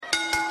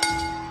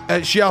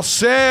It's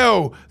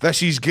yourself.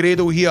 This is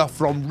Grado here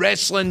from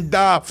Wrestling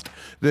Daft,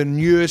 the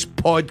newest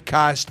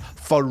podcast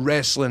for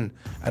wrestling.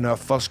 And our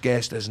first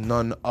guest is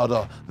none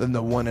other than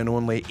the one and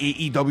only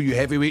AEW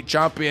Heavyweight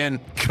Champion,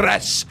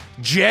 Chris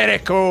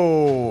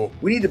Jericho.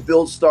 We need to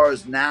build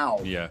stars now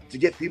to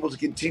get people to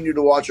continue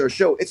to watch our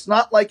show. It's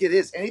not like it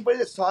is. Anybody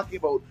that's talking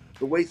about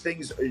the way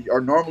things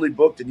are normally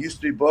booked and used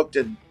to be booked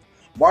and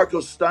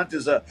Marco's stunt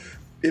is a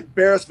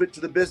embarrassment to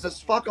the business,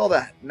 fuck all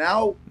that.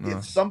 Now,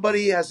 if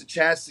somebody has a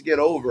chance to get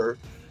over,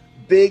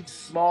 big,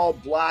 small,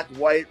 black,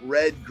 white,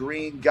 red,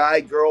 green,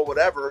 guy, girl,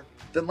 whatever,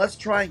 then let's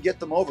try and get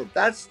them over.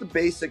 That's the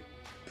basic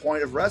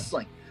point of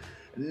wrestling.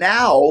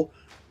 Now,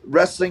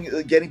 wrestling,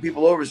 getting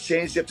people over has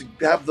changed. You have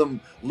to have them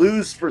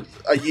lose for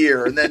a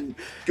year and then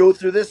go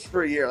through this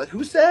for a year. Like,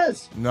 who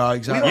says? No,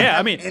 exactly. We don't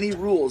have any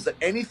rules. That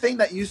anything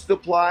that used to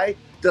apply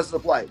doesn't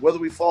apply. Whether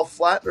we fall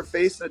flat in our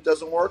face and it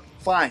doesn't work,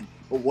 fine.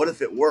 But what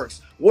if it works?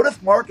 What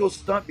if Marco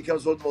Stunt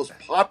becomes one of the most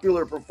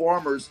popular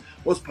performers,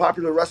 most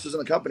popular wrestlers in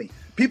the company?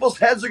 People's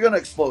heads are going to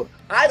explode.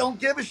 I don't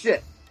give a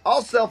shit.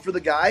 I'll sell for the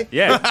guy.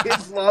 Yeah. If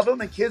kids love him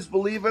and kids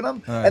believe in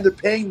him and they're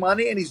paying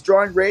money and he's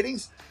drawing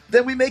ratings,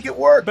 then we make it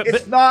work. But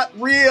it's not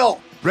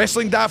real.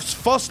 Wrestling Daft's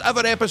first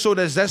ever episode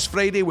is this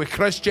Friday with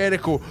Chris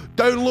Jericho.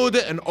 Download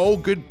it on all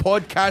good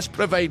podcast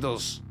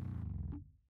providers.